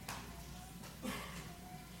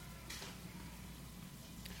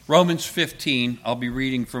Romans 15, I'll be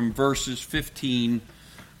reading from verses 15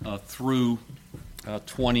 through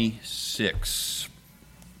 26.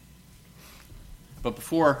 But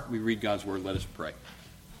before we read God's word, let us pray.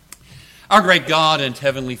 Our great God and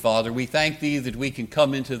Heavenly Father, we thank Thee that we can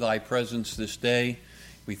come into Thy presence this day.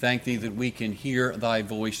 We thank Thee that we can hear Thy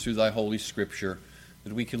voice through Thy Holy Scripture,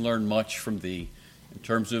 that we can learn much from Thee in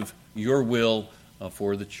terms of Your will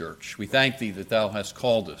for the church. We thank Thee that Thou hast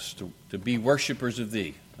called us to be worshipers of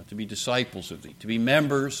Thee, to be disciples of Thee, to be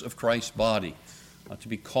members of Christ's body, to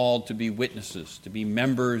be called to be witnesses, to be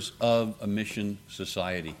members of a mission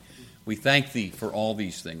society. We thank Thee for all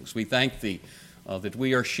these things. We thank Thee that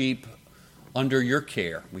we are sheep under Your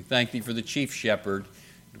care. We thank Thee for the chief shepherd.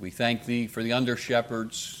 We thank Thee for the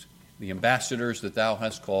under-shepherds, the ambassadors that Thou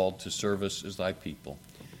hast called to serve us as Thy people.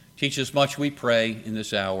 Teach us much, we pray, in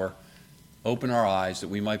this hour. Open our eyes that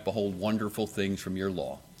we might behold wonderful things from Your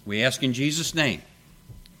law. We ask in Jesus' name.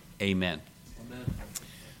 Amen. Amen.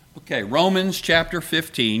 Okay, Romans chapter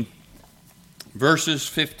 15, verses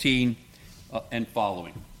 15 and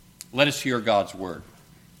following. Let us hear God's word.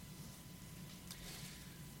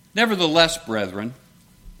 Nevertheless, brethren,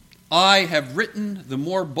 I have written the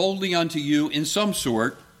more boldly unto you in some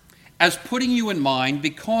sort, as putting you in mind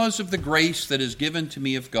because of the grace that is given to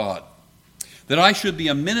me of God, that I should be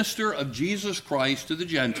a minister of Jesus Christ to the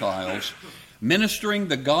Gentiles, ministering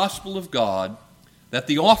the gospel of God, that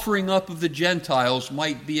the offering up of the Gentiles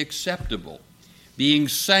might be acceptable, being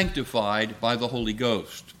sanctified by the Holy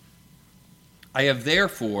Ghost. I have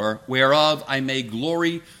therefore, whereof I may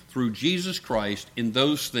glory through Jesus Christ in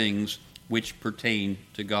those things which pertain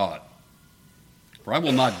to God. For I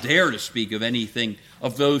will not dare to speak of anything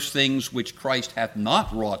of those things which Christ hath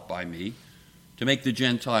not wrought by me, to make the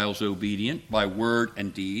Gentiles obedient by word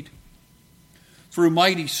and deed, through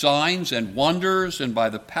mighty signs and wonders, and by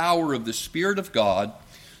the power of the Spirit of God,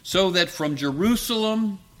 so that from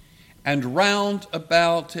Jerusalem and round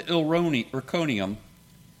about to Iconium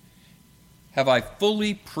have I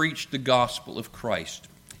fully preached the gospel of Christ.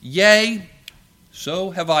 Yea, so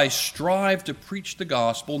have I strived to preach the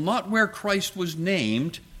gospel, not where Christ was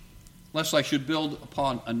named, lest I should build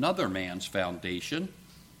upon another man's foundation,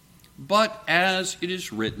 but as it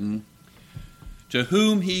is written, to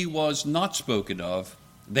whom he was not spoken of,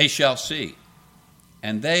 they shall see,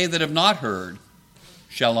 and they that have not heard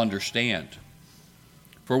shall understand.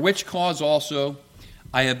 For which cause also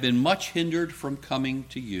I have been much hindered from coming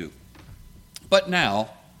to you. But now,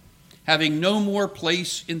 having no more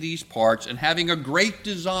place in these parts, and having a great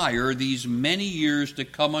desire these many years to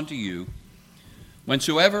come unto you,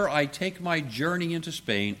 whensoever I take my journey into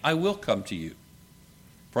Spain, I will come to you.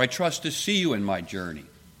 For I trust to see you in my journey,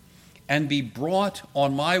 and be brought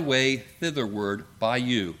on my way thitherward by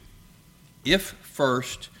you, if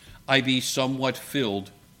first I be somewhat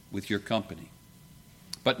filled with your company.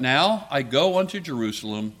 But now I go unto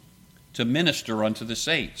Jerusalem to minister unto the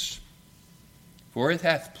saints. For it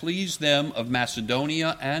hath pleased them of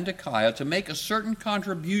Macedonia and Achaia to make a certain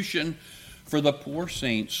contribution for the poor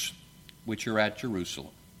saints which are at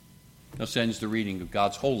Jerusalem. Thus ends the reading of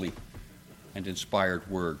God's holy and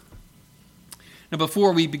inspired word. Now,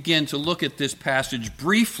 before we begin to look at this passage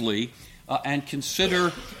briefly and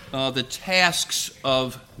consider the tasks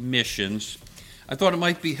of missions, I thought it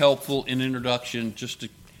might be helpful in introduction just to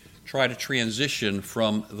try to transition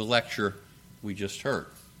from the lecture we just heard.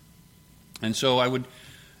 And so I would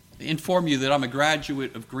inform you that I'm a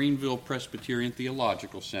graduate of Greenville Presbyterian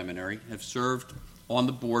Theological Seminary. Have served on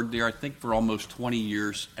the board there, I think, for almost 20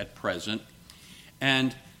 years at present.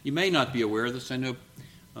 And you may not be aware of this. I know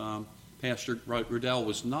Pastor Riddell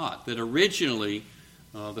was not. That originally,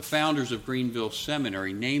 the founders of Greenville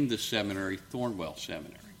Seminary named the seminary Thornwell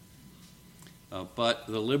Seminary. But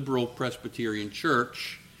the liberal Presbyterian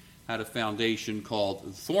Church had a foundation called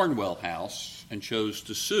the Thornwell House and chose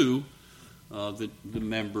to sue the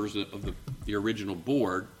members of the original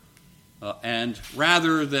board. And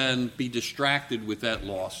rather than be distracted with that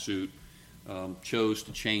lawsuit, chose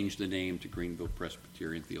to change the name to Greenville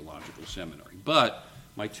Presbyterian Theological Seminary. But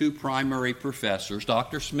my two primary professors,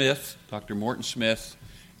 Dr. Smith, Dr. Morton Smith,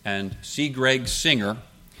 and C. Greg Singer,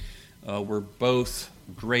 were both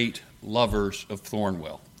great lovers of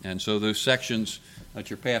Thornwell. And so those sections that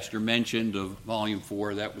your pastor mentioned of Volume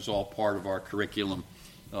 4, that was all part of our curriculum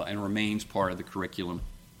and remains part of the curriculum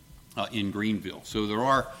in Greenville. So there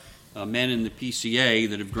are men in the PCA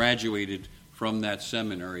that have graduated from that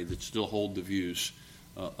seminary that still hold the views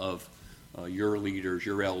of your leaders,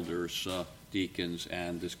 your elders, deacons,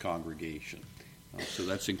 and this congregation. So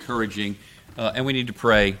that's encouraging, and we need to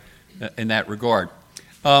pray in that regard.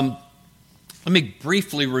 Let me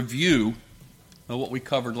briefly review what we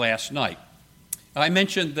covered last night. I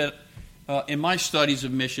mentioned that in my studies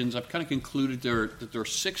of missions, I've kind of concluded that there are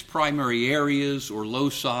 6 primary areas or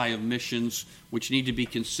loci of missions which need to be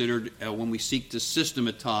considered when we seek to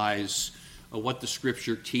systematize what the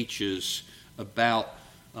Scripture teaches about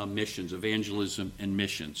missions, evangelism, and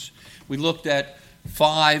missions. We looked at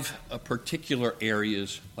 5 particular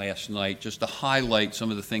areas last night just to highlight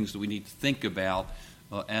some of the things that we need to think about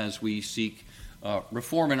as we seek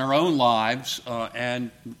reform in our own lives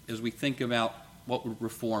and as we think about what would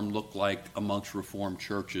reform look like amongst Reformed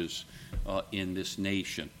churches in this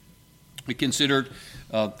nation. We considered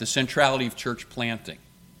the centrality of church planting.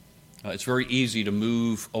 It's very easy to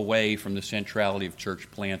move away from the centrality of church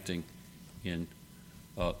planting in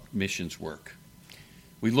missions work.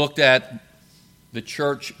 We looked at the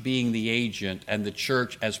church being the agent and the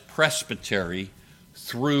church as presbytery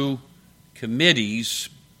through committees,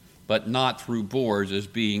 but not through boards, as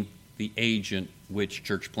being the agent which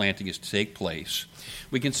church planting is to take place.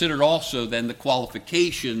 We considered also then the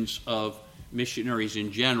qualifications of missionaries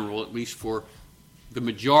in general, at least for the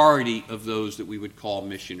majority of those that we would call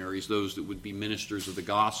missionaries, those that would be ministers of the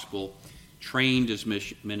gospel, trained as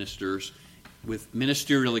ministers, with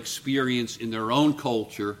ministerial experience in their own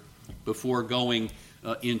culture before going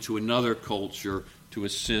into another culture to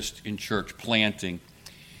assist in church planting.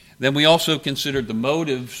 Then we also considered the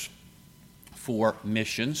motives for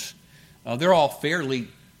missions. They're all fairly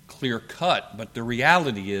clear-cut, but the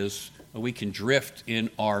reality is we can drift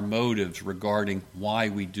in our motives regarding why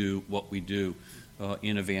we do what we do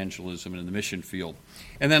in evangelism and in the mission field.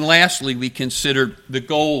 And then lastly, we considered the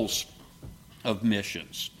goals of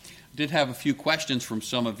missions. I did have a few questions from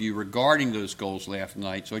some of you regarding those goals last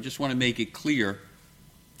night, so I just want to make it clear.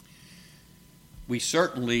 We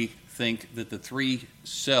certainly think that the 3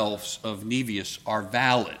 selves of Nevius are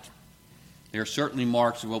valid. They are certainly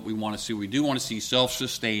marks of what we want to see. We do want to see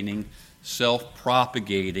self-sustaining,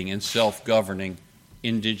 self-propagating, and self-governing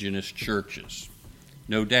indigenous churches,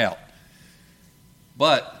 no doubt.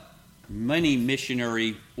 But many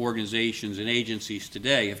missionary organizations and agencies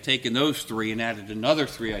today have taken those 3 and added another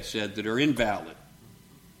 3, I said, that are invalid,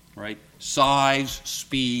 right? Size,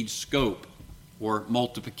 speed, scope, or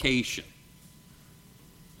multiplication.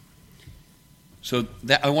 So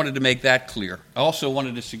I wanted to make that clear. I also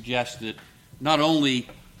wanted to suggest that not only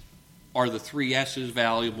are the 3 S's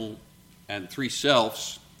valuable and 3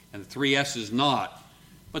 selves and the 3 S's not,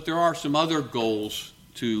 but there are some other goals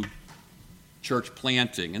to church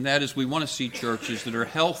planting, and that is we want to see churches that are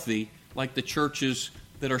healthy like the churches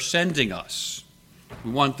that are sending us.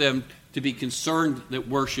 We want them to be concerned that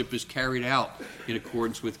worship is carried out in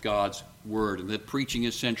accordance with God's Word and that preaching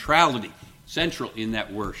is central in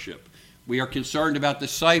that worship. We are concerned about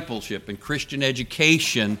discipleship and Christian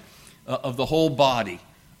education of the whole body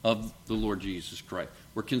of the Lord Jesus Christ.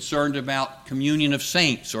 We're concerned about communion of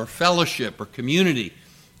saints or fellowship or community.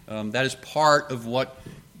 That is part of what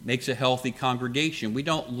makes a healthy congregation. We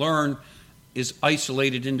don't learn as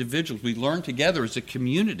isolated individuals. We learn together as a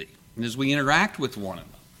community and as we interact with one another.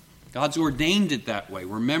 God's ordained it that way.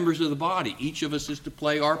 We're members of the body. Each of us is to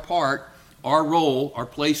play our part, our role, our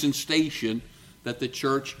place and station, that the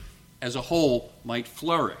church as a whole might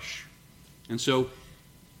flourish. And so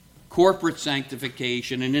corporate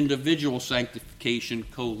sanctification and individual sanctification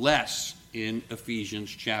coalesce in Ephesians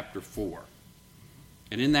chapter 4.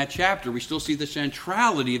 And in that chapter, we still see the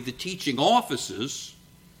centrality of the teaching offices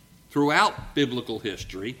throughout biblical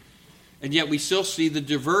history, and yet we still see the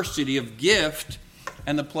diversity of gift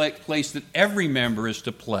and the place that every member is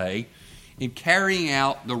to play in carrying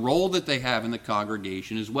out the role that they have in the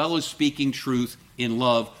congregation, as well as speaking truth in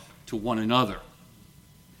love to one another.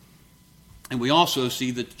 And we also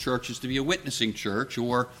see that the church is to be a witnessing church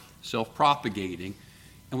or self-propagating,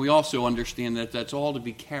 and we also understand that that's all to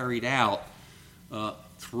be carried out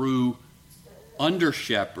through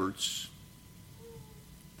under-shepherds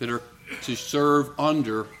that are to serve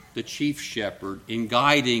under the chief shepherd in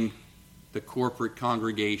guiding the corporate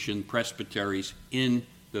congregation, presbyteries, in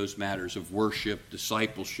those matters of worship,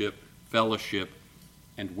 discipleship, fellowship,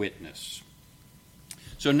 and witness.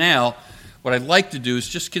 So now, what I'd like to do is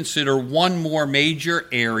just consider one more major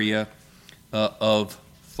area of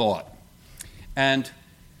thought. And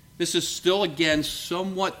this is still, again,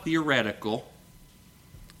 somewhat theoretical.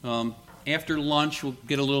 After lunch, we'll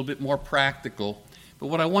get a little bit more practical. But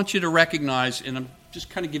what I want you to recognize, and I'm just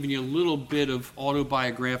kind of giving you a little bit of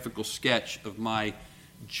autobiographical sketch of my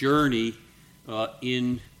journey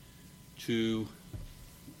into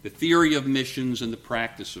the theory of missions and the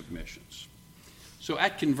practice of missions. So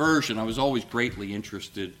at conversion, I was always greatly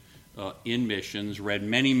interested in missions, read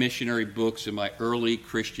many missionary books in my early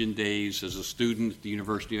Christian days as a student at the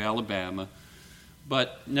University of Alabama,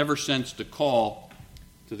 but never sensed a call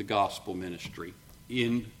to the gospel ministry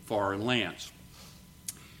in foreign lands.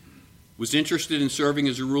 Was interested in serving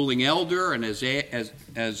as a ruling elder, and as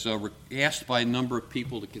asked by a number of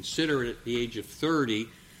people to consider it at the age of 30,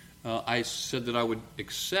 I said that I would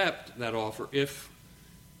accept that offer if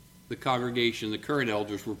the congregation, the current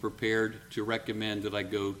elders, were prepared to recommend that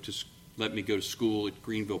let me go to school at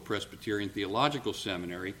Greenville Presbyterian Theological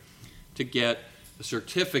Seminary to get a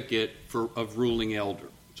certificate of ruling elder.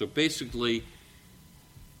 So basically,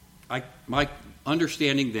 my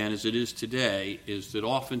understanding then, as it is today, is that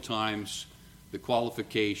oftentimes the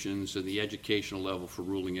qualifications and the educational level for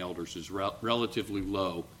ruling elders is relatively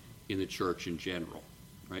low in the church in general.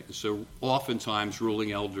 Right? And so oftentimes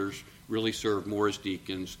ruling elders really serve more as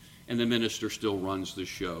deacons, and the minister still runs the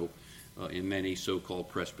show in many so-called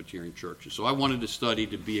Presbyterian churches. So I wanted to study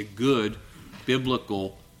to be a good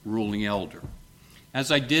biblical ruling elder.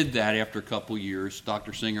 As I did that after a couple years,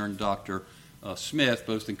 Dr. Singer and Dr. Smith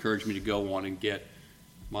both encouraged me to go on and get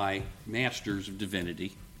my Master's of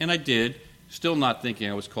Divinity, and I did, still not thinking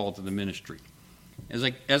I was called to the ministry.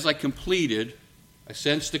 As I completed, I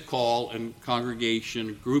sensed a call, and congregation,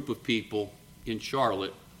 a group of people in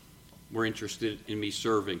Charlotte were interested in me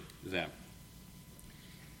serving them.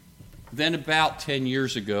 Then about 10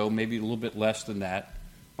 years ago, maybe a little bit less than that,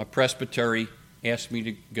 my presbytery asked me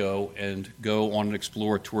to go on an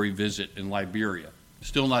exploratory visit in Liberia,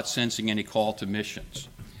 still not sensing any call to missions.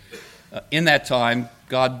 In that time,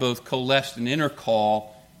 God both coalesced an inner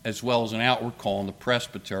call as well as an outward call in the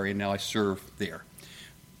presbytery, and now I serve there.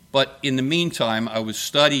 But in the meantime, I was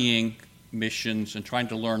studying missions and trying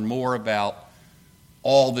to learn more about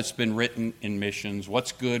all that's been written in missions,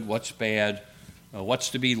 what's good, what's bad, what's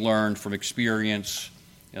to be learned from experience,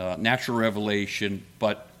 natural revelation,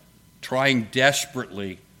 but trying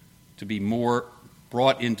desperately to be more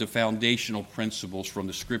brought into foundational principles from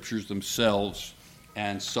the Scriptures themselves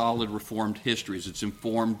and solid Reformed histories. It's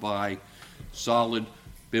informed by solid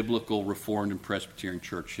biblical Reformed and Presbyterian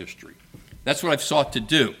church history. That's what I've sought to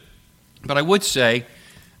do. But I would say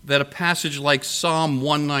that a passage like Psalm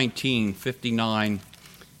 119, 59,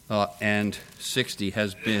 and 60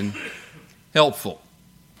 has been helpful.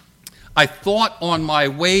 I thought on my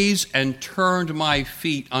ways and turned my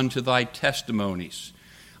feet unto thy testimonies.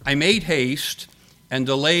 I made haste and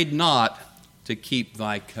delayed not to keep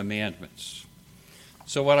thy commandments.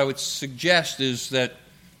 So what I would suggest is that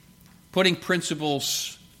putting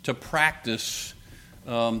principles to practice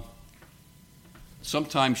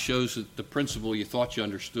sometimes shows that the principle you thought you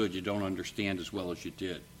understood, you don't understand as well as you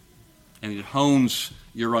did. And it hones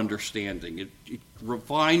your understanding. It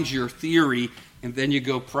refines your theory, and then you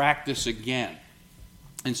go practice again.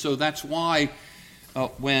 And so that's why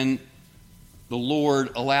when the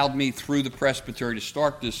Lord allowed me through the presbytery to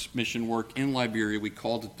start this mission work in Liberia, we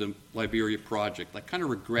called it the Liberia Project. I kind of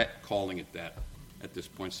regret calling it that at this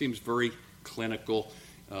point. It seems very clinical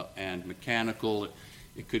and mechanical.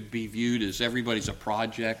 It could be viewed as everybody's a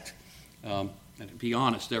project. And to be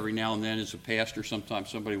honest, every now and then as a pastor, sometimes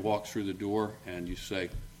somebody walks through the door and you say,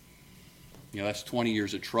 that's 20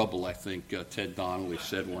 years of trouble, I think Ted Donnelly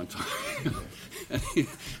said one time.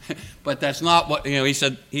 But that's not what, he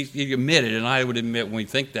said, he admitted, and I would admit when we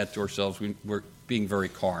think that to ourselves, we're being very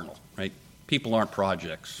carnal, right? People aren't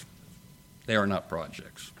projects. They are not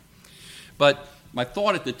projects. But my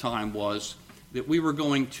thought at the time was that we were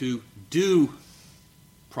going to do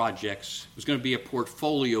projects. It was going to be a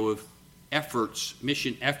portfolio of efforts,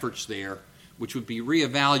 mission efforts there, which would be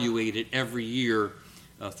reevaluated every year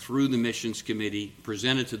through the missions committee,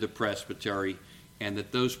 presented to the presbytery, and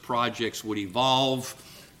that those projects would evolve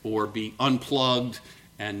or be unplugged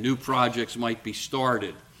and new projects might be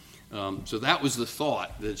started. So that was the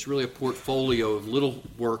thought, that it's really a portfolio of little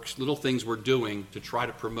works, little things we're doing to try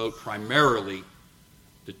to promote primarily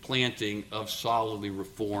the planting of solidly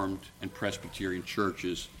Reformed and Presbyterian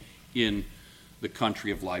churches in the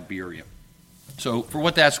country of Liberia. So for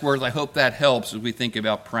what that's worth, I hope that helps as we think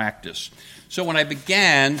about practice. So when I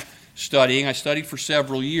began studying, I studied for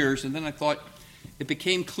several years, and then I thought it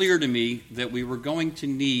became clear to me that we were going to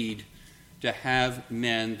need to have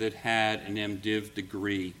men that had an MDiv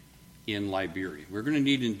degree in Liberia. We're going to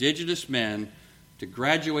need indigenous men to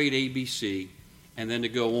graduate ABC and then to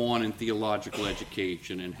go on in theological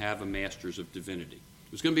education and have a Master's of Divinity.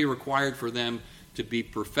 It was going to be required for them to be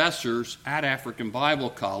professors at African Bible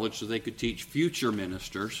College so they could teach future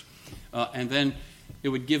ministers, and then it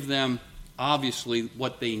would give them, obviously,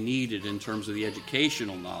 what they needed in terms of the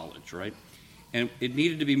educational knowledge, right? And it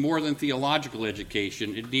needed to be more than theological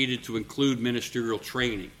education. It needed to include ministerial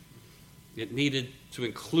training. It needed to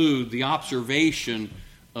include the observation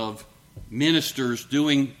of ministers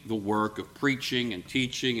doing the work of preaching and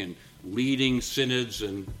teaching and leading synods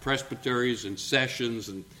and presbyteries and sessions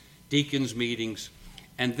and deacons' meetings.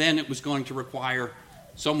 And then it was going to require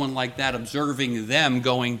someone like that observing them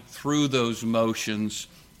going through those motions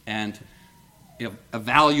and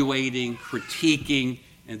evaluating, critiquing,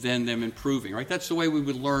 and then them improving, right? That's the way we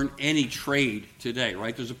would learn any trade today,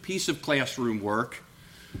 right? There's a piece of classroom work,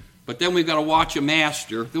 but then we've got to watch a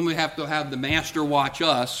master. Then we have to have the master watch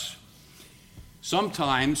us.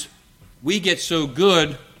 Sometimes we get so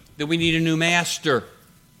good that we need a new master,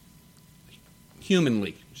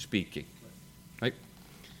 humanly speaking, right?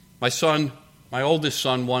 My oldest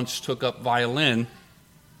son once took up violin,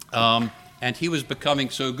 and he was becoming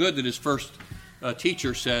so good that his first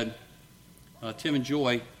teacher said, Tim and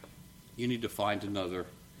Joy, you need to find another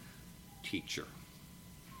teacher.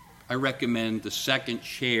 I recommend the second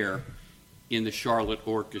chair in the Charlotte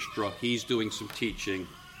Orchestra. He's doing some teaching.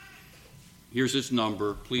 Here's his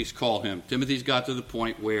number. Please call him. Timothy's got to the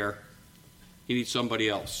point where he needs somebody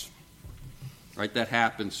else. Right? That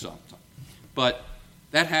happens sometimes. But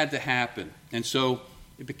that had to happen. And so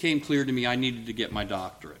it became clear to me I needed to get my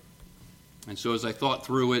doctorate. And so as I thought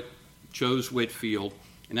through it, chose Whitefield.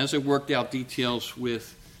 And as I worked out details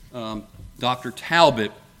with Dr.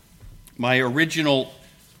 Talbot, my original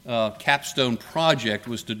capstone project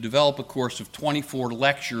was to develop a course of 24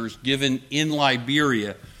 lectures given in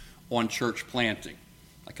Liberia on church planting.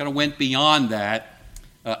 I kind of went beyond that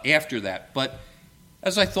after that. But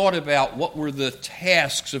as I thought about what were the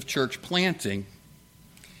tasks of church planting,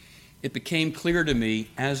 it became clear to me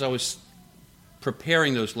as I was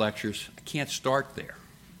preparing those lectures, I can't start there.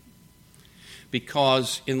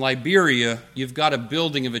 Because in Liberia, you've got a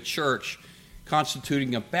building of a church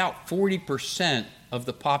constituting about 40% of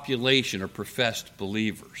the population are professed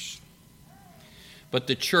believers. But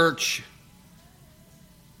the church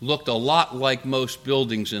looked a lot like most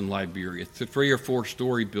buildings in Liberia, 3 or 4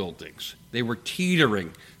 story buildings. They were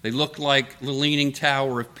teetering. They looked like the Leaning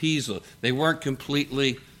Tower of Pisa. They weren't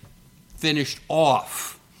completely finished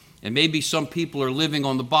off. And maybe some people are living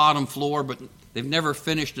on the bottom floor, but they've never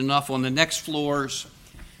finished enough on the next floors.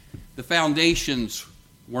 The foundations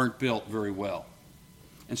weren't built very well.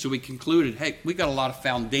 And so we concluded, hey, we got a lot of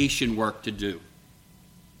foundation work to do.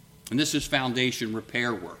 And this is foundation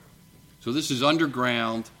repair work. So this is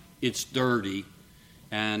underground, it's dirty,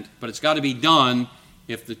 but it's got to be done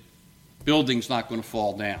if the building's not going to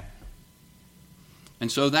fall down.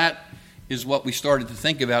 And so that is what we started to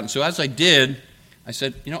think about. And so as I did, I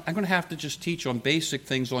said, I'm going to have to just teach on basic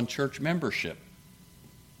things on church membership.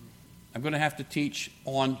 I'm going to have to teach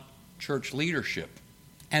on church leadership.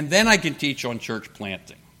 And then I can teach on church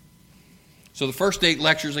planting. So the first 8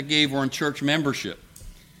 lectures I gave were on church membership.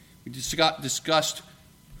 We discussed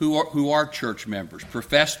who are church members,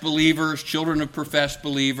 professed believers, children of professed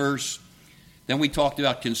believers. Then we talked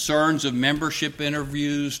about concerns of membership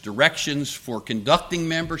interviews, directions for conducting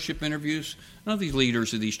membership interviews. None of these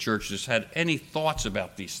leaders of these churches had any thoughts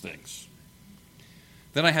about these things.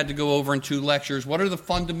 Then I had to go over in 2 lectures, what are the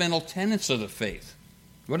fundamental tenets of the faith?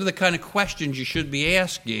 What are the kind of questions you should be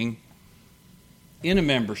asking in a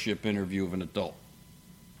membership interview of an adult?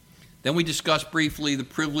 Then we discussed briefly the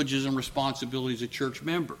privileges and responsibilities of church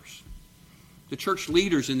members. The church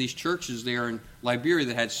leaders in these churches there in Liberia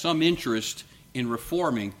that had some interest in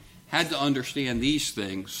reforming had to understand these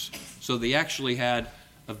things, so they actually had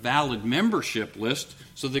a valid membership list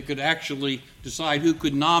so they could actually decide who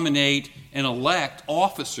could nominate and elect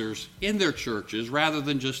officers in their churches rather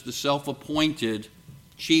than just the self-appointed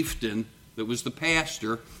chieftain that was the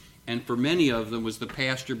pastor. And for many of them was the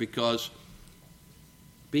pastor because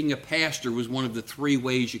being a pastor was one of the 3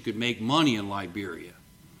 ways you could make money in Liberia.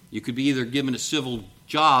 You could be either given a civil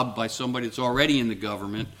job by somebody that's already in the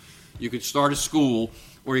government, you could start a school,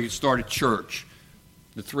 or you could start a church.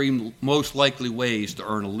 The 3 most likely ways to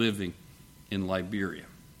earn a living in Liberia.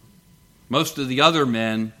 Most of the other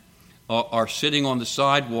men are sitting on the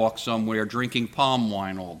sidewalk somewhere drinking palm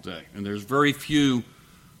wine all day, and there's very few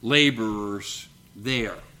laborers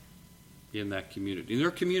there in that community. And there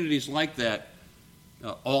are communities like that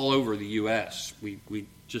all over the U.S. We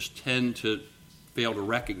just tend to fail to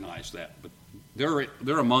recognize that, but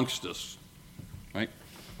they're amongst us, right?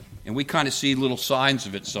 And we kind of see little signs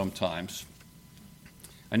of it sometimes.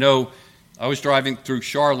 I know I was driving through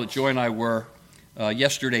Charlotte. Joy and I were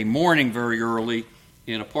yesterday morning very early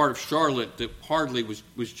in a part of Charlotte that hardly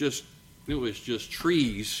was just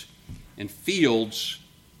trees and fields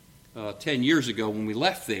 10 years ago when we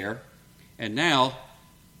left there. And now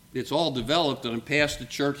it's all developed, and I'm past the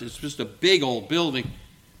church. It's just a big old building.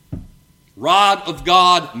 Rod of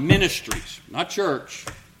God Ministries, not church.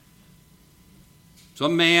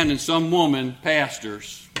 Some man and some woman,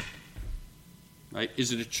 pastors. Right?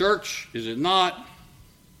 Is it a church? Is it not?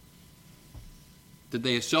 Did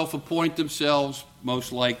they self-appoint themselves?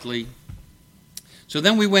 Most likely. So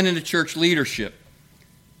then we went into church leadership.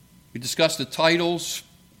 We discussed the titles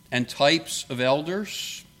and types of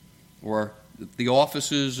elders, or the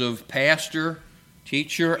offices of pastor,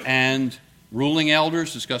 teacher, and ruling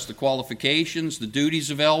elders. Discussed the qualifications, the duties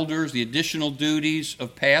of elders, the additional duties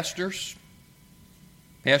of pastors.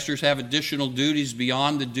 Pastors have additional duties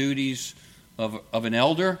beyond the duties of an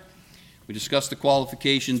elder. We discussed the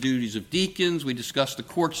qualification duties of deacons. We discussed the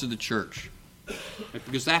courts of the church.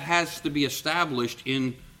 Because that has to be established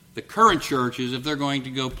in the current churches if they're going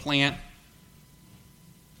to go plant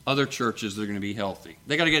other churches that are going to be healthy.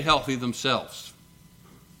 They got to get healthy themselves.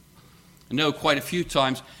 I know quite a few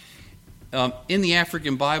times in the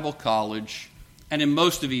African Bible College and in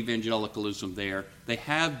most of evangelicalism there, they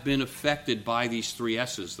have been affected by these 3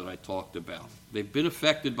 S's that I talked about. They've been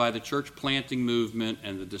affected by the church planting movement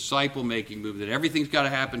and the disciple-making movement. Everything's got to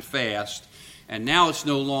happen fast. And now it's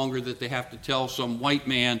no longer that they have to tell some white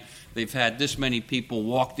man they've had this many people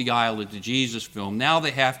walk the aisle at the Jesus film. Now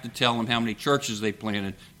they have to tell them how many churches they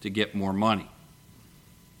planted to get more money.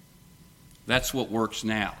 That's what works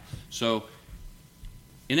now. So,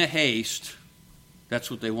 in a haste, that's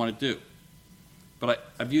what they want to do. But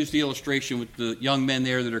I've used the illustration with the young men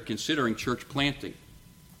there that are considering church planting.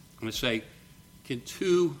 I'm going to say, can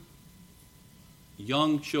 2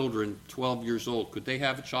 young children, 12 years old, could they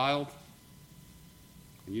have a child?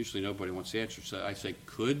 And usually nobody wants to answer. So I say,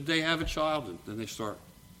 could they have a child? And then they start,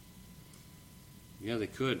 yeah, they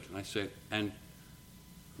could. And I say, and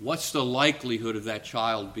what's the likelihood of that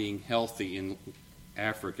child being healthy in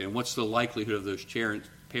Africa? And what's the likelihood of those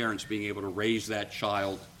parents being able to raise that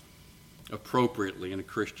child appropriately in a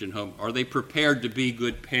Christian home? Are they prepared to be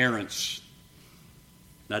good parents?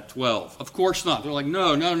 Not 12. Of course not. They're like,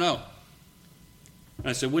 no. And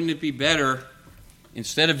I said, wouldn't it be better,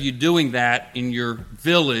 instead of you doing that in your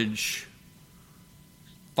village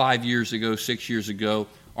 5 years ago, 6 years ago,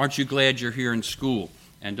 aren't you glad you're here in school?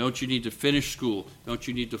 And don't you need to finish school? Don't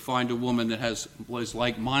you need to find a woman that is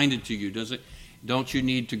like-minded to you? Don't you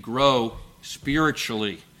need to grow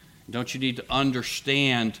spiritually? Don't you need to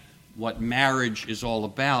understand what marriage is all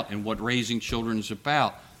about and what raising children is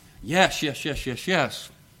about? Yes.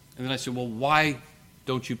 And then I said, well, why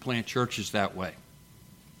don't you plant churches that way?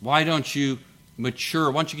 Why don't you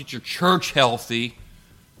mature? Why don't you get your church healthy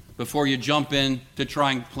before you jump in to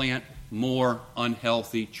try and plant more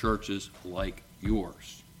unhealthy churches like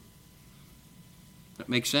yours? That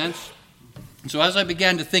makes sense? So as I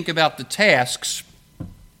began to think about the tasks,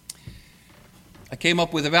 I came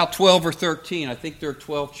up with about 12 or 13. I think there are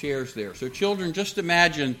 12 chairs there. So children, just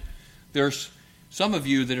imagine there's some of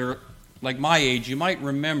you that are like my age. You might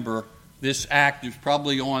remember this act. It's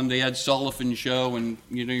probably on the Ed Sullivan Show, and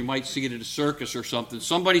you might see it at a circus or something.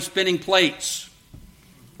 Somebody spinning plates,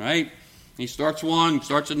 right? He starts one,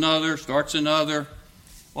 starts another.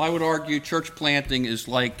 Well, I would argue church planting is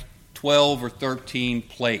like 12 or 13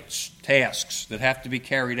 plates, tasks that have to be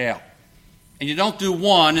carried out. And you don't do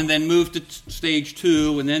one and then move to stage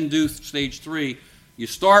 2 and then do stage 3. You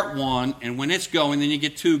start one, and when it's going, then you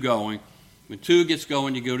get 2 going. When 2 gets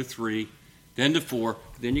going, you go to 3, then to 4.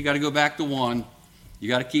 Then you got to go back to 1. You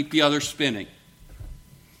got to keep the other spinning.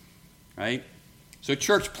 Right? So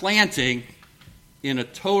church planting in a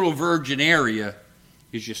total virgin area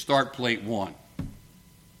is you start plate 1.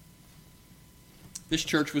 This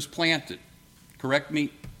church was planted. Correct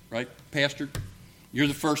me, right, Pastor? You're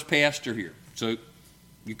the first pastor here. So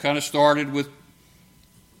you kind of started with,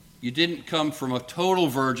 you didn't come from a total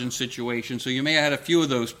virgin situation, so you may have had a few of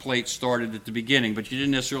those plates started at the beginning, but you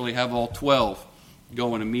didn't necessarily have all 12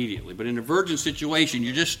 going immediately. But in a virgin situation,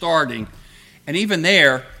 you're just starting. And even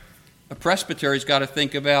there, a presbytery's got to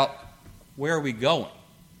think about, where are we going?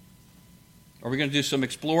 Are we going to do some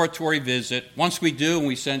exploratory visit? Once we do and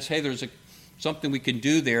we sense, hey, there's something we can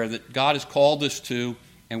do there that God has called us to,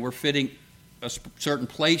 and we're fitting a certain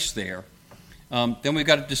place there, then we've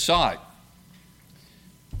got to decide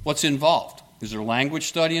what's involved. Is there language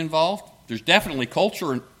study involved? There's definitely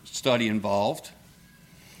culture study involved.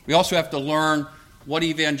 We also have to learn what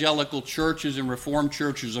evangelical churches and Reformed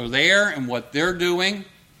churches are there and what they're doing.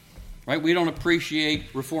 Right? We don't appreciate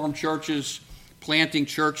Reformed churches planting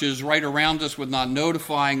churches right around us with not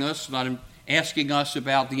notifying us, not asking us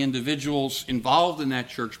about the individuals involved in that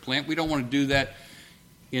church plant. We don't want to do that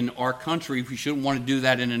in our country, we shouldn't want to do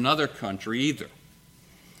that in another country either.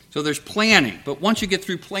 So there's planning. But once you get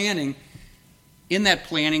through planning, in that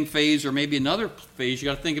planning phase or maybe another phase, you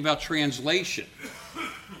got to think about translation.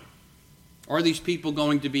 Are these people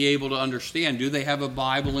going to be able to understand? Do they have a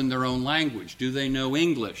Bible in their own language? Do they know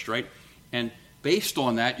English, right? And based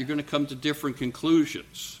on that, you're going to come to different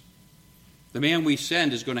conclusions. The man we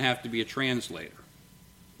send is going to have to be a translator.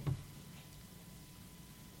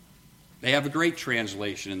 They have a great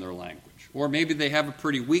translation in their language. Or maybe they have a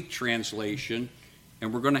pretty weak translation,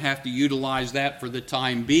 and we're going to have to utilize that for the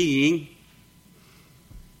time being.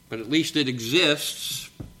 But at least it exists,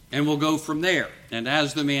 and we'll go from there. And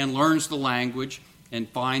as the man learns the language and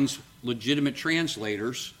finds legitimate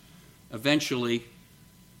translators, eventually,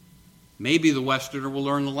 maybe the Westerner will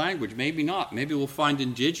learn the language, maybe not. Maybe we'll find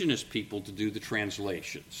indigenous people to do the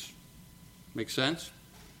translations. Make sense?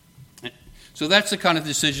 So that's the kind of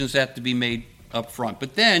decisions that have to be made up front.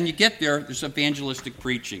 But then you get there's evangelistic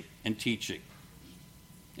preaching and teaching.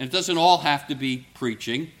 And it doesn't all have to be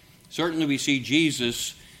preaching. Certainly we see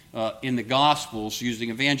Jesus in the Gospels using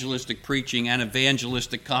evangelistic preaching and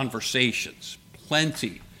evangelistic conversations.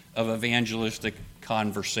 Plenty of evangelistic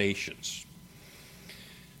conversations.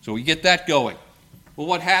 So we get that going. Well,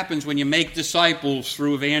 what happens when you make disciples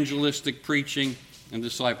through evangelistic preaching and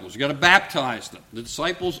disciples? You've got to baptize them. The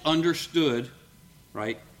disciples understood,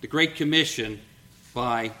 right, the Great Commission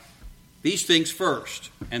by these things first.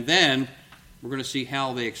 And then we're going to see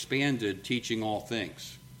how they expanded teaching all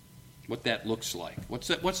things. What that looks like. What's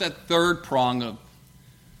that third prong of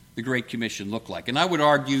the Great Commission look like? And I would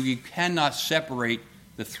argue you cannot separate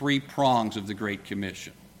the three prongs of the Great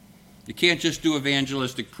Commission. You can't just do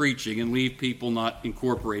evangelistic preaching and leave people not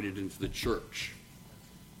incorporated into the church.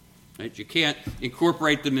 Right? You can't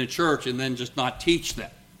incorporate them in the church and then just not teach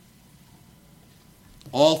them.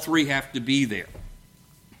 All three have to be there.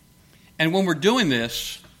 And when we're doing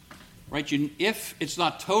this, right, if it's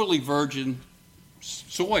not totally virgin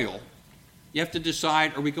soil, you have to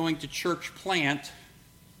decide, are we going to church plant,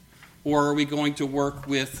 or are we going to work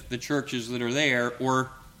with the churches that are there,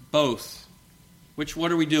 or both?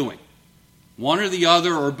 What are we doing? One or the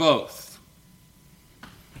other, or both?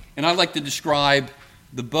 And I like to describe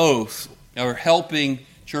the both, or helping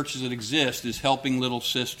churches that exist, as helping little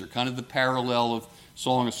sister, kind of the parallel of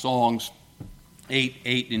Song of Songs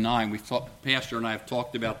 8 and 9. Pastor and I have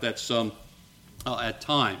talked about that some at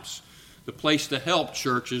times. The place to help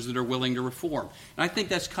churches that are willing to reform. And I think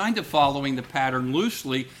that's kind of following the pattern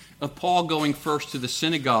loosely of Paul going first to the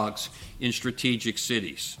synagogues in strategic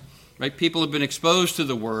cities. Right? People have been exposed to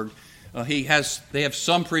the word. They have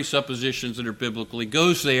some presuppositions that are biblical. He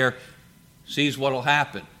goes there, sees what will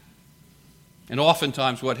happen. And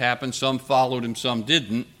oftentimes what happens, some followed him, some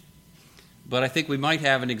didn't. But I think we might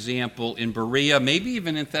have an example in Berea, maybe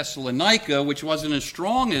even in Thessalonica, which wasn't as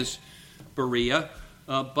strong as Berea,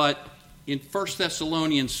 but in 1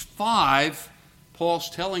 Thessalonians 5, Paul's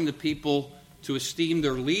telling the people to esteem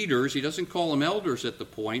their leaders. He doesn't call them elders at the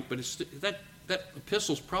point, but that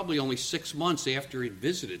epistle's probably only 6 months after he'd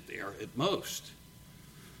visited there at most.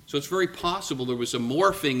 So it's very possible there was a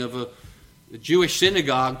morphing of a Jewish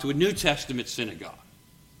synagogue to a New Testament synagogue.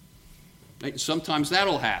 Right? And sometimes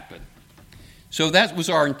that'll happen. So that was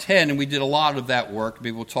our intent, and we did a lot of that work.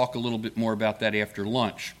 Maybe we'll talk a little bit more about that after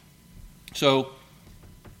lunch. So,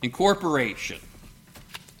 incorporation.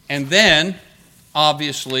 And then,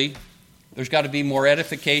 obviously, there's got to be more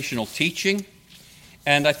edificational teaching.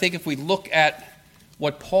 And I think if we look at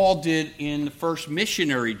what Paul did in the first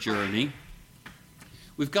missionary journey,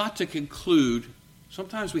 we've got to conclude,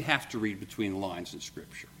 sometimes we have to read between the lines in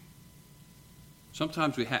Scripture.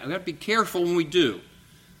 Sometimes we have to be careful when we do.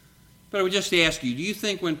 But I would just ask you, do you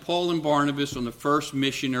think when Paul and Barnabas on the first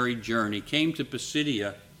missionary journey came to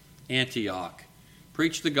Pisidia, Antioch,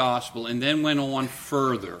 preached the gospel, and then went on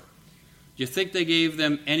further, do you think they gave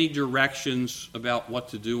them any directions about what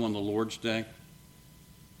to do on the Lord's Day?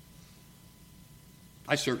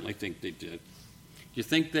 I certainly think they did. Do you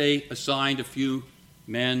think they assigned a few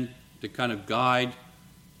men to kind of guide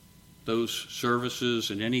those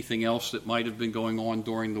services and anything else that might have been going on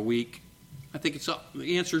during the week? I think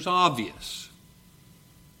the answer is obvious,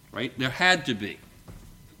 right? There had to be.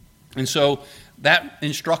 And so that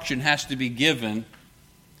instruction has to be given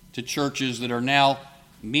to churches that are now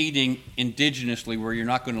meeting indigenously, where you're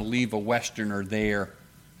not going to leave a Westerner there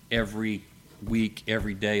every week,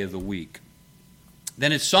 every day of the week.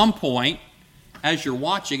 Then at some point, as you're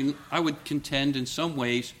watching, I would contend in some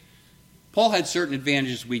ways, Paul had certain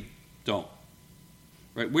advantages we don't.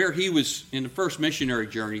 Right? Where he was in the first missionary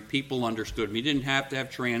journey, people understood him. He didn't have to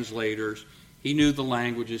have translators. He knew the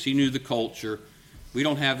languages. He knew the culture. We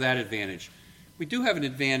don't have that advantage. We do have an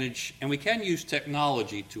advantage, and we can use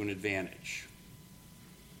technology to an advantage.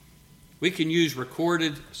 We can use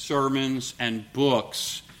recorded sermons and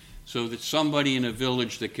books so that somebody in a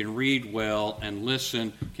village that can read well and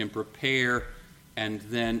listen can prepare and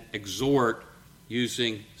then exhort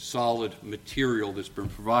using solid material that's been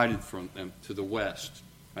provided from them to the West.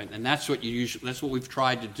 Right? And that's what we've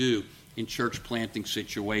tried to do in church planting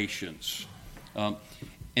situations,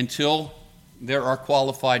 until there are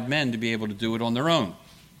qualified men to be able to do it on their own.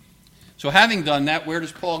 So having done that, where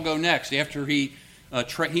does Paul go next? After he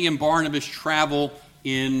and Barnabas travel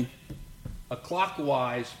in a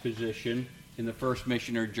clockwise position in the first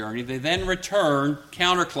missionary journey, they then return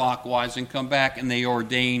counterclockwise and come back, and they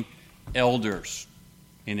ordain elders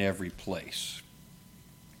in every place.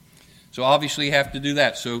 So obviously you have to do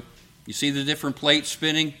that. So you see the different plates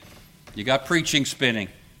spinning? You got preaching spinning.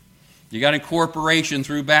 You got incorporation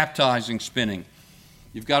through baptizing spinning.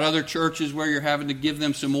 You've got other churches where you're having to give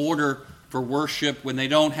them some order for worship when they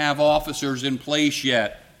don't have officers in place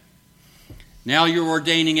yet. Now you're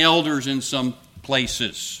ordaining elders in some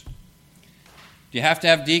places. Do you have to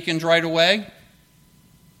have deacons right away?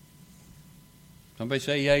 Somebody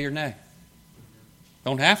say yea or nay.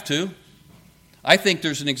 Don't have to. I think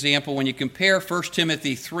there's an example when you compare 1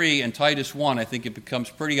 Timothy 3 and Titus 1, I think it becomes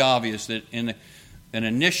pretty obvious that in an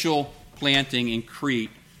initial planting in Crete,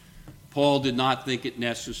 Paul did not think it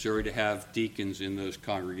necessary to have deacons in those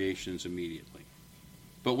congregations immediately.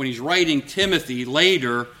 But when he's writing Timothy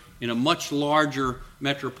later in a much larger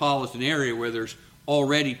metropolitan area where there's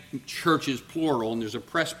already churches plural and there's a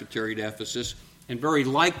presbytery at Ephesus, and very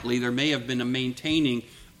likely there may have been a maintaining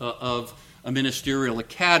of a ministerial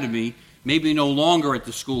academy, maybe no longer at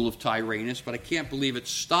the school of Tyrannus, but I can't believe it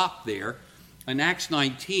stopped there. In Acts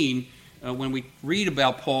 19, when we read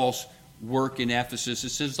about Paul's work in Ephesus, it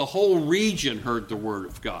says the whole region heard the word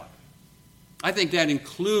of God. I think that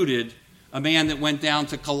included a man that went down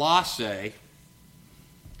to Colossae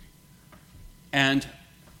and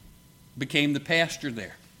became the pastor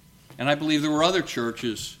there. And I believe there were other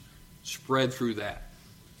churches spread through that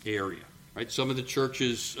area. Right? Some of the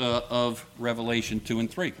churches of Revelation 2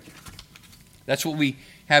 and 3. That's what we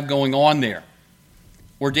have going on there.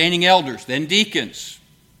 Ordaining elders, then deacons.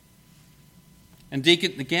 And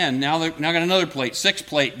deacon, again, now got another plate, 6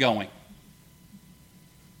 plate going.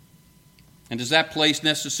 And does that place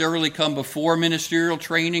necessarily come before ministerial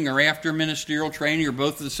training or after ministerial training, or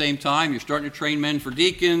both at the same time? You're starting to train men for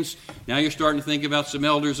deacons. Now you're starting to think about some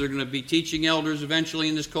elders that are going to be teaching elders eventually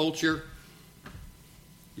in this culture.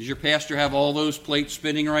 Does your pastor have all those plates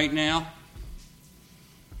spinning right now?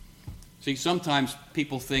 See, sometimes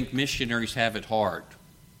people think missionaries have it hard.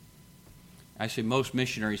 I say most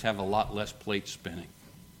missionaries have a lot less plates spinning.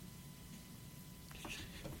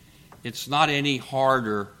 It's not any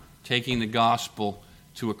harder taking the gospel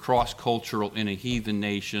to a cross-cultural in a heathen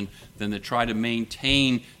nation than to try to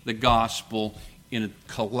maintain the gospel in a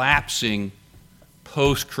collapsing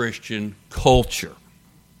post-Christian culture.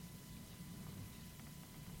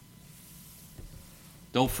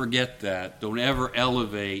 Don't forget that. Don't ever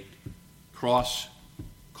elevate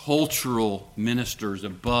cross-cultural ministers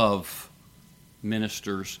above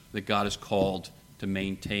ministers that God has called to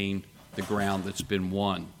maintain the ground that's been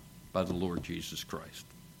won by the Lord Jesus Christ.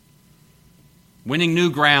 Winning new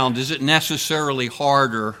ground isn't necessarily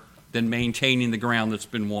harder than maintaining the ground that's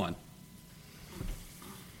been won.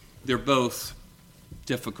 They're both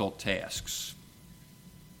difficult tasks.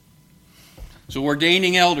 So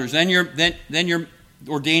ordaining elders, then you're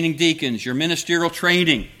ordaining deacons, your ministerial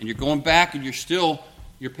training, and you're going back and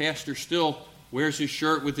your pastor still wears his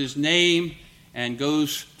shirt with his name and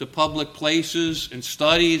goes to public places and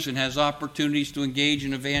studies and has opportunities to engage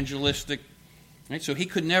in evangelistic. Right? So he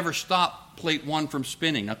could never stop plate 1 from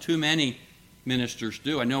spinning. Now, too many ministers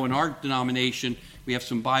do. I know in our denomination we have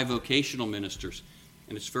some bivocational ministers,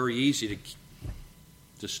 and it's very easy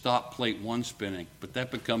to stop plate 1 spinning, but that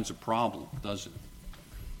becomes a problem, doesn't it?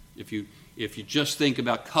 If you just think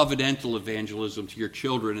about covenantal evangelism to your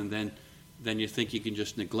children, and then you think you can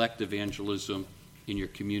just neglect evangelism in your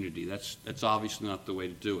community. That's obviously not the way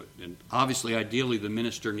to do it. And obviously, ideally, the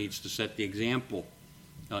minister needs to set the example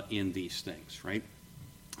in these things, right?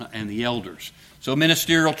 And the elders. So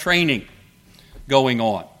ministerial training going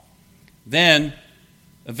on. Then,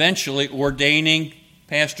 eventually, ordaining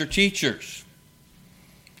pastor teachers.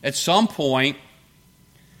 At some point,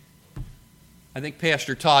 I think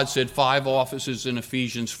Pastor Todd said 5 offices in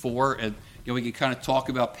Ephesians 4, and we can kind of talk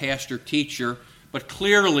about pastor teacher, but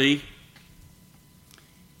clearly,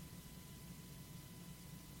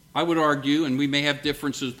 I would argue, and we may have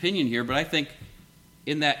differences of opinion here, but I think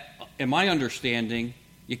in that in my understanding,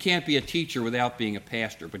 you can't be a teacher without being a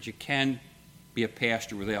pastor, but you can be a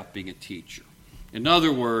pastor without being a teacher. In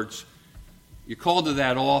other words, you're called to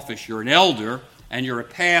that office, you're an elder, and you're a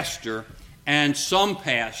pastor, and some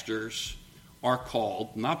pastors are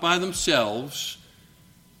called, not by themselves,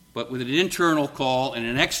 but with an internal call and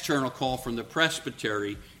an external call from the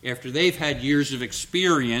presbytery after they've had years of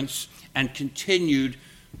experience and continued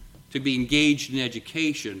to be engaged in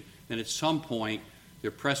education, then at some point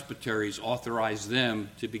their presbyteries authorize them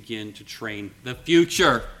to begin to train the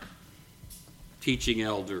future teaching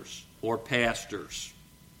elders or pastors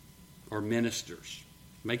or ministers.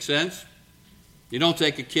 Make sense? You don't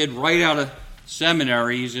take a kid right out of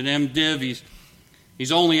seminary, he's an MDiv,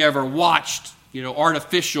 he's only ever watched,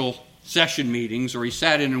 artificial session meetings, or he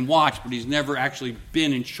sat in and watched, but he's never actually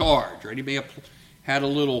been in charge, right? He may have had a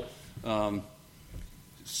little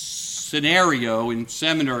scenario in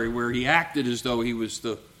seminary where he acted as though he was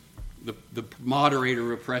the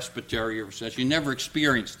moderator of a presbytery or such. You never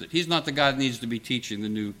experienced it. He's not the guy that needs to be teaching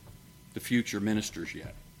the future ministers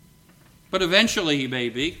yet. But eventually he may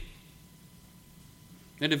be.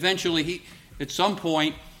 And eventually at some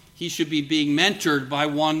point, he should be being mentored by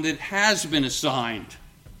one that has been assigned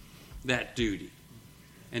that duty.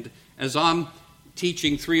 And as I'm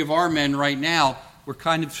teaching 3 of our men right now, we're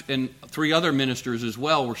and 3 other ministers as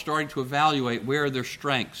well, we're starting to evaluate where are their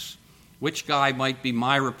strengths. Which guy might be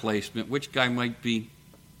my replacement? Which guy might be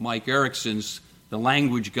Mike Erickson's, the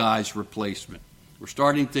language guy's replacement? We're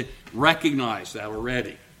starting to recognize that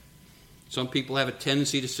already. Some people have a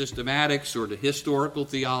tendency to systematics or to historical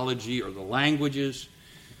theology or the languages.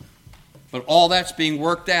 But all that's being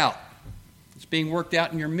worked out. It's being worked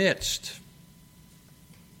out in your midst.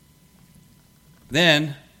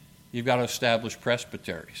 Then you've got to establish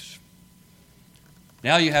presbyteries.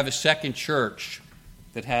 Now you have a second church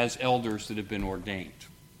that has elders that have been ordained.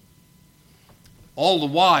 All the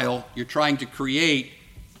while, you're trying to create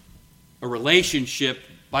a relationship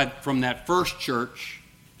from that first church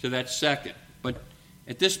to that second. But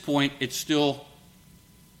at this point, it's still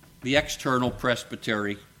the external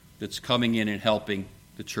presbytery that's coming in and helping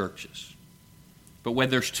the churches. But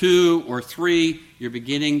when there's 2 or 3, you're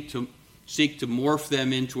beginning to seek to morph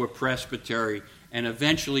them into a presbytery, and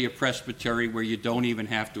eventually a presbytery where you don't even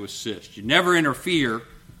have to assist. You never interfere,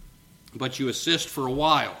 but you assist for a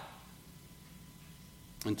while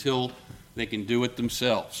until they can do it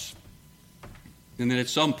themselves. And then at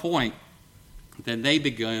some point, then they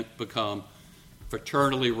become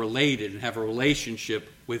fraternally related and have a relationship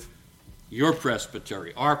with your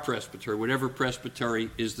presbytery, our presbytery, whatever presbytery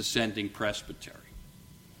is the sending presbytery.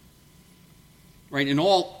 Right?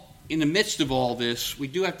 In the midst of all this, we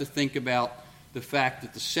do have to think about the fact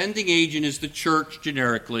that the sending agent is the church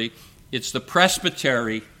generically. It's the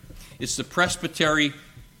presbytery. It's the presbytery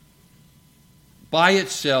by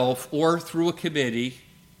itself or through a committee,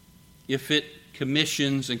 if it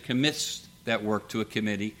commissions and commits that work to a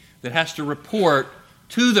committee, that has to report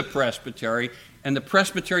to the presbytery, and the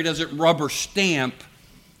presbytery doesn't rubber stamp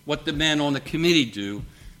what the men on the committee do,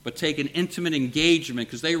 but take an intimate engagement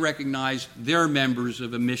because they recognize they're members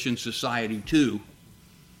of a mission society too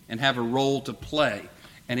and have a role to play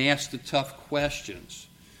and ask the tough questions.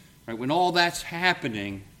 Right? When all that's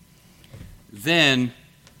happening, then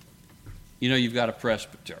you've got a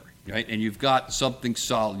presbytery, right? And you've got something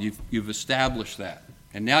solid. You've established that.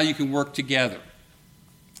 And now you can work together.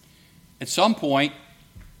 At some point,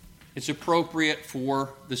 it's appropriate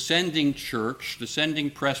for the sending church, the sending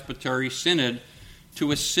presbytery synod,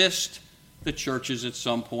 to assist the churches at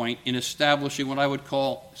some point in establishing what I would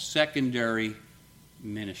call secondary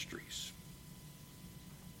ministries.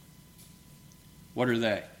 What are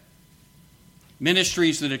they?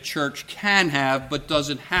 Ministries that a church can have but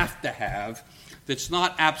doesn't have to have, that's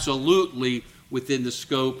not absolutely within the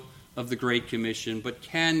scope of the Great Commission, but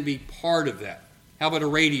can be part of that. How about a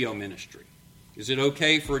radio ministry? Is it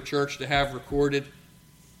okay for a church to have recorded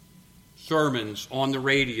sermons on the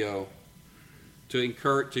radio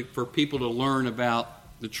for people to learn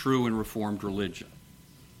about the true and Reformed religion?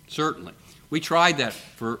 Certainly. We tried that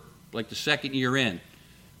for the second year in.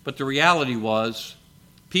 But the reality was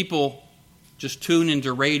people just tune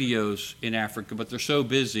into radios in Africa, but they're so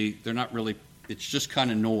busy, they're not really, it's just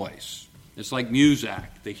kind of noise. It's like Muzak.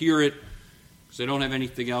 They hear it because they don't have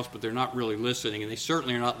anything else, but they're not really listening, and they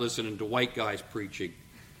certainly are not listening to white guys preaching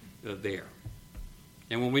there.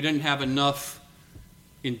 And when we didn't have enough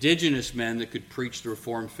indigenous men that could preach the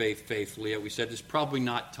Reformed faith faithfully, we said there's probably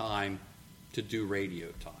not time to do radio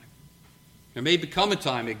time. There may become a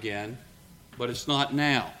time again, but it's not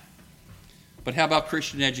now. But how about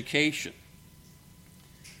Christian education?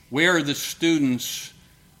 Where are the students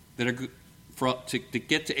that are to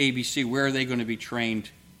get to ABC, where are they going to be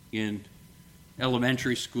trained in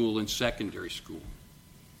elementary school and secondary school,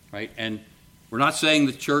 right? And we're not saying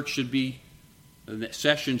the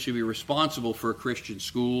session should be responsible for a Christian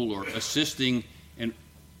school or assisting and,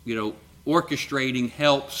 orchestrating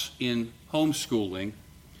helps in homeschooling,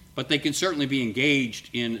 but they can certainly be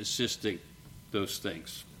engaged in assisting those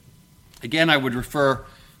things. Again, I would refer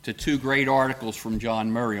to two great articles from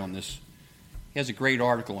John Murray on this. He has a great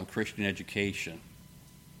article on Christian education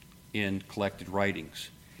in Collected Writings.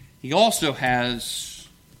 He also has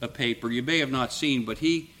a paper you may have not seen, but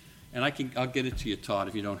I'll get it to you, Todd,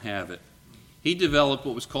 if you don't have it. He developed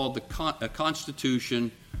what was called a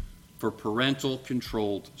Constitution for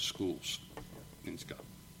Parental-Controlled Schools in Scotland.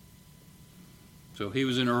 So he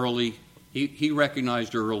was he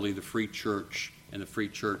recognized early the Free Church and the Free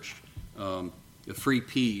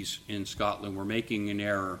P's in Scotland were making an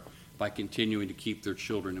error by continuing to keep their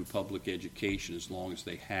children in public education as long as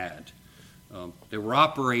they had. They were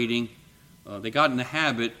operating, they got in the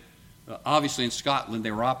habit, obviously in Scotland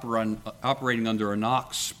they were operating under a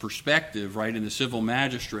Knox perspective, right, in the civil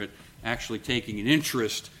magistrate actually taking an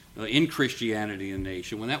interest in Christianity in the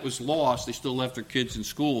nation. When that was lost, they still left their kids in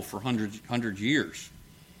school for 100 years.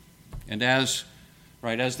 And as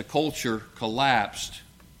the culture collapsed,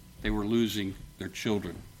 they were losing their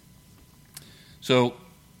children. So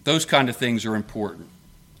those kind of things are important.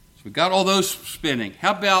 So we've got all those spinning.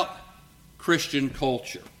 How about Christian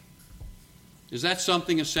culture? Is that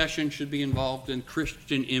something a session should be involved in?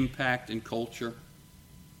 Christian impact and culture?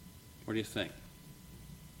 What do you think?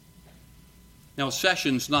 Now, a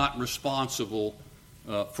session's not responsible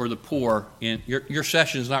for the poor. Your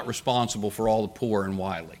session's not responsible for all the poor in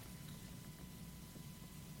Wiley.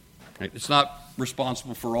 Right? It's not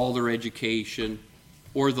responsible for all their education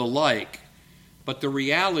or the like. But the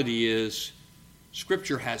reality is,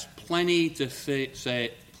 Scripture has plenty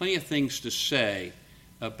of things to say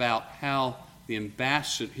about how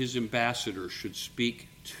his ambassadors should speak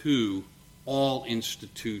to all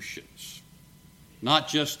institutions, not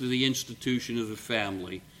just to the institution of the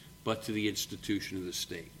family, but to the institution of the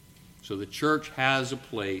state. So the church has a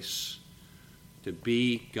place to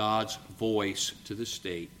be God's voice to the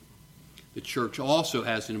state. The church also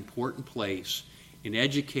has an important place in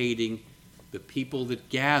educating the people that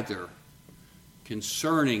gather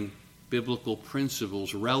concerning biblical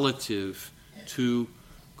principles relative to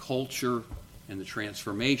culture and the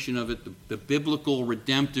transformation of it, the biblical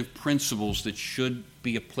redemptive principles that should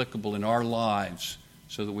be applicable in our lives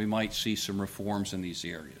so that we might see some reforms in these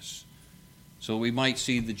areas. So we might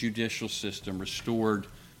see the judicial system restored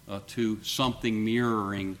to something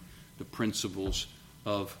mirroring the principles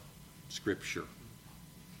of Scripture.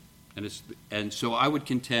 And so I would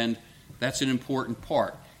contend that's an important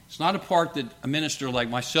part. It's not a part that a minister like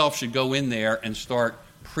myself should go in there and start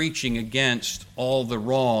preaching against all the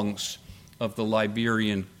wrongs of the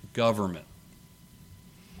Liberian government.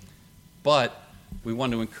 But we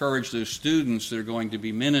want to encourage those students that are going to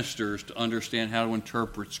be ministers to understand how to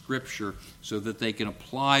interpret Scripture so that they can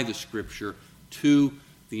apply the Scripture to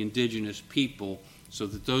the indigenous people so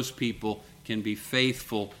that those people can be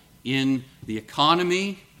faithful in the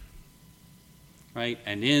economy, right,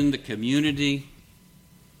 and in the community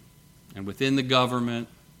and within the government.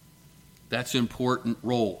 That's an important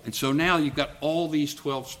role. And so now you've got all these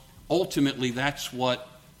 12. Ultimately, that's what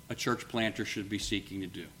a church planter should be seeking to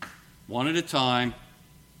do. One at a time,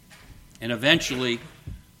 and eventually,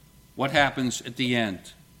 what happens at the end?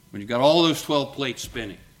 When you've got all those 12 plates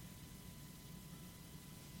spinning,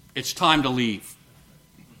 it's time to leave.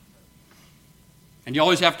 And you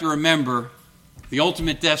always have to remember, the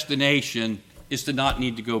ultimate destination is to not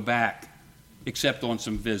need to go back, except on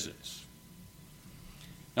some visits.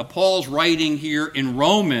 Now, Paul's writing here in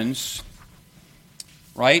Romans,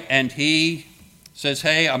 right? And he says,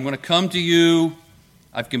 hey, I'm going to come to you.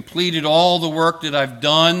 I've completed all the work that I've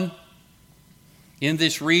done in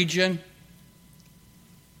this region.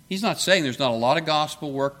 He's not saying there's not a lot of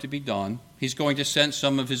gospel work to be done. He's going to send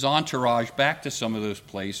some of his entourage back to some of those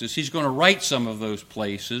places. He's going to write some of those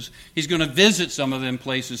places. He's going to visit some of them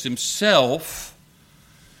places himself.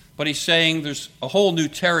 But he's saying there's a whole new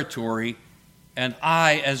territory, and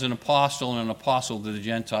I, as an apostle and an apostle to the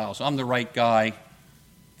Gentiles, I'm the right guy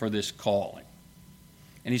for this calling.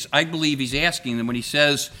 And I believe he's asking them when he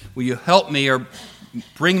says, will you help me or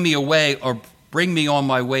bring me away or bring me on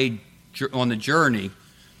my way on the journey,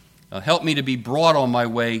 help me to be brought on my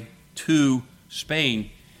way to Spain.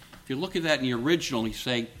 If you look at that in the original, he's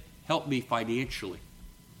saying, help me financially.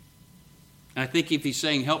 And I think if he's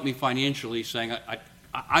saying help me financially, he's saying,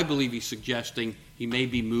 I believe he's suggesting he may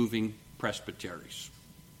be moving presbyteries.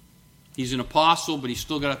 He's an apostle, but he's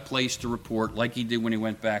still got a place to report, like he did when he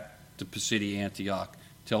went back to Pisidia Antioch,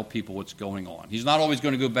 tell people what's going on. He's not always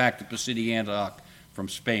going to go back to Pisidia Antioch from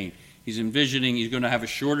Spain. He's envisioning he's going to have a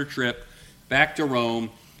shorter trip back to Rome.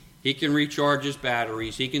 He can recharge his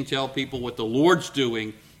batteries. He can tell people what the Lord's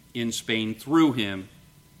doing in Spain through him.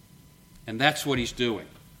 And that's what he's doing.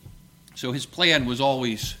 So his plan was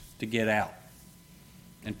always to get out.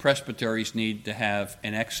 And presbyteries need to have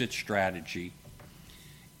an exit strategy.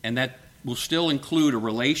 And that will still include a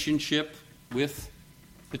relationship with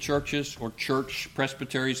the churches or church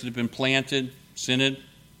presbyteries that have been planted, synod.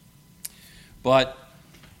 But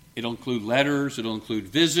it'll include letters, it'll include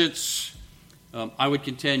visits. I would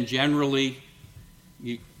contend generally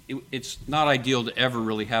it's not ideal to ever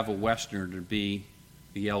really have a Westerner to be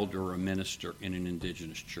the elder or a minister in an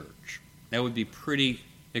indigenous church. That would be pretty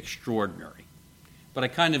extraordinary. But I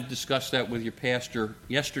kind of discussed that with your pastor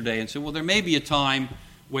yesterday and said, well, there may be a time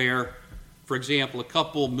where, for example, a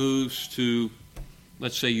couple moves to,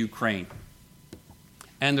 let's say, Ukraine,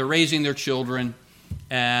 and they're raising their children,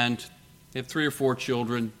 and they have 3 or 4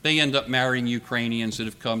 children. They end up marrying Ukrainians that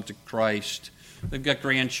have come to Christ. They've got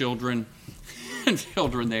grandchildren and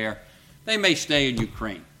children there. They may stay in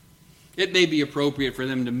Ukraine. It may be appropriate for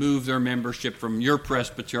them to move their membership from your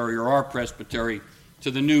presbytery or our presbytery to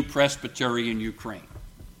the new presbytery in Ukraine.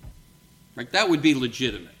 Right? That would be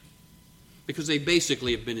legitimate because they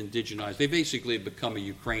basically have been indigenized. They basically have become a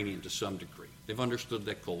Ukrainian to some degree. They've understood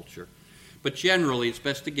that culture. But generally, it's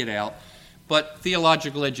best to get out. But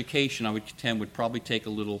theological education, I would contend, would probably take a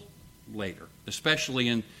little later, especially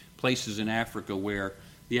in places in Africa where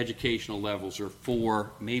the educational levels are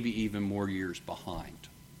 4, maybe even more years behind.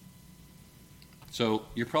 So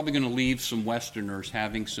you're probably going to leave some Westerners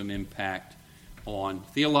having some impact on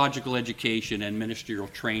theological education and ministerial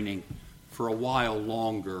training for a while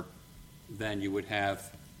longer than you would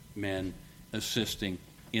have men assisting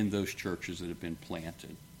in those churches that have been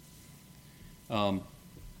planted.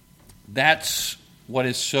 That's what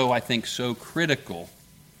is so, I think, so critical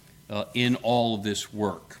in all of this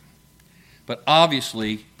work. But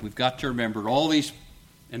obviously, we've got to remember all these,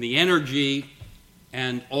 and the energy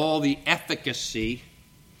and all the efficacy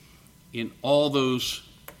in all those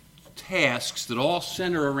tasks that all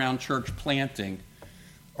center around church planting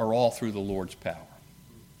are all through the Lord's power.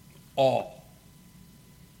 All.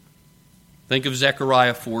 Think of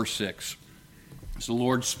Zechariah 4:6. As the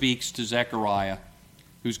Lord speaks to Zechariah,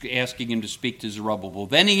 who's asking him to speak to Zerubbabel.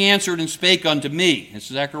 Then he answered and spake unto me, it's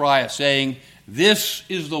Zechariah saying, this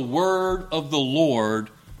is the word of the Lord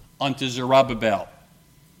unto Zerubbabel.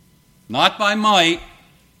 Not by might,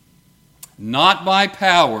 not by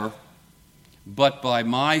power, but by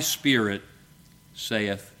my Spirit,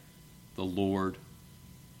 saith the Lord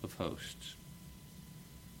of hosts.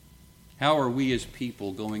 How are we as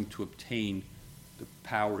people going to obtain the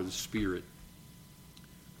power of the Spirit?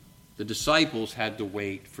 The disciples had to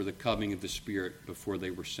wait for the coming of the Spirit before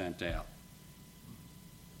they were sent out.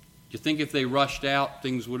 Do you think if they rushed out,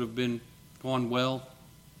 things would have gone well?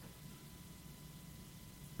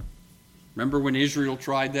 Remember when Israel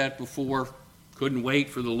tried that before? Couldn't wait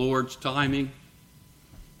for the Lord's timing?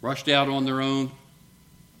 Rushed out on their own?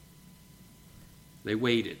 They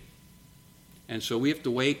waited. And so we have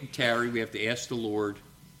to wait and tarry. We have to ask the Lord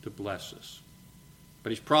to bless us.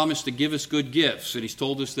 But he's promised to give us good gifts, and he's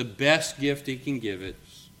told us the best gift he can give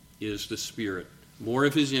us is the Spirit. More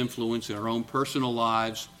of his influence in our own personal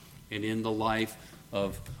lives and in the life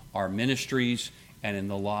of our ministries and in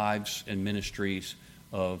the lives and ministries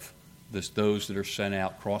of those that are sent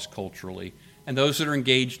out cross-culturally and those that are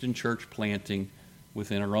engaged in church planting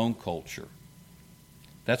within our own culture.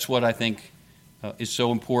 That's what I think is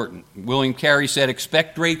so important. William Carey said,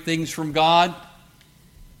 expect great things from God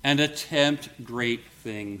and attempt great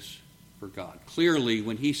things for God. Clearly,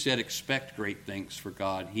 when he said expect great things for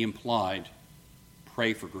God, he implied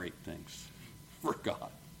pray for great things for God.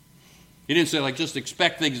 He didn't say, just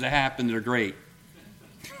expect things to happen that are great.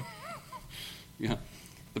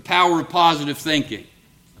 The power of positive thinking.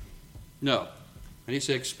 No. And he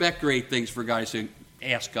said, expect great things for God. He said,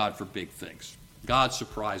 ask God for big things. God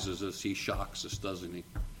surprises us. He shocks us, doesn't he?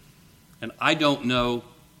 And I don't know.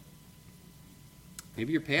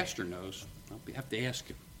 Maybe your pastor knows. I'll have to ask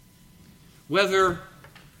him. Whether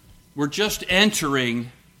we're just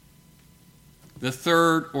entering the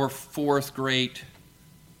 3rd or 4th great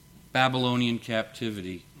Babylonian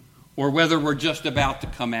captivity, or whether we're just about to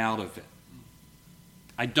come out of it.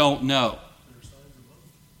 I don't know.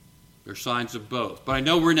 There are signs of both. But I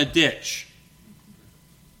know we're in a ditch.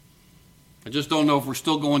 I just don't know if we're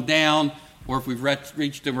still going down or if we've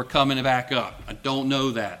reached and we're coming back up. I don't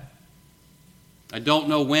know that. I don't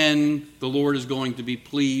know when the Lord is going to be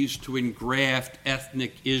pleased to engraft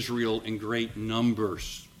ethnic Israel in great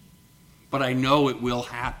numbers. But I know it will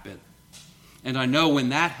happen. And I know when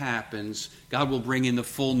that happens, God will bring in the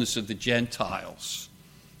fullness of the Gentiles.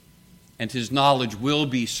 And his knowledge will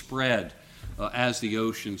be spread as the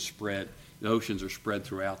oceans spread. The oceans are spread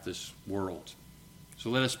throughout this world. So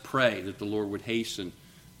let us pray that the Lord would hasten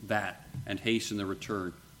that and hasten the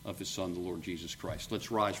return of his Son, the Lord Jesus Christ.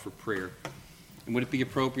 Let's rise for prayer. And would it be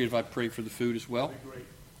appropriate if I pray for the food as well? Great.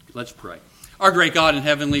 Let's pray. Our great God and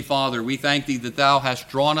heavenly Father, we thank thee that thou hast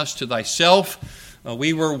drawn us to thyself.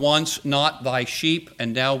 We were once not thy sheep,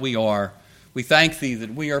 and now we are. We thank thee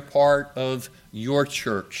that we are part of your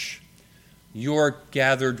church, your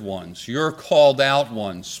gathered ones, your called out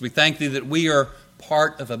ones. We thank thee that we are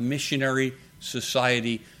part of a missionary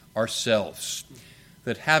society ourselves,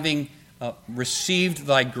 that having received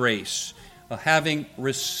thy grace, having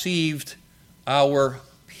received our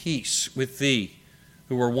peace with thee,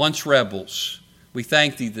 who were once rebels, we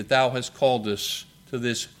thank thee that thou hast called us to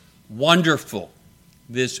this wonderful,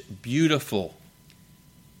 this beautiful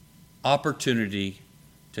opportunity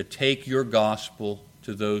to take your gospel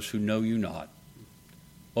to those who know you not.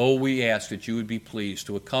 Oh, we ask that you would be pleased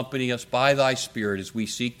to accompany us by thy Spirit as we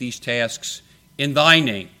seek these tasks in thy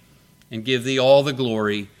name and give thee all the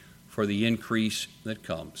glory for the increase that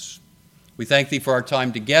comes. We thank thee for our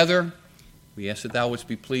time together. We ask that thou wouldst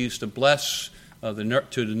be pleased to bless to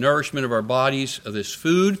the nourishment of our bodies of this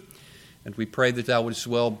food, and we pray that thou wouldst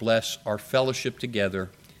well bless our fellowship together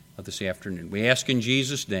this afternoon. We ask in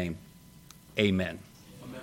Jesus' name, amen.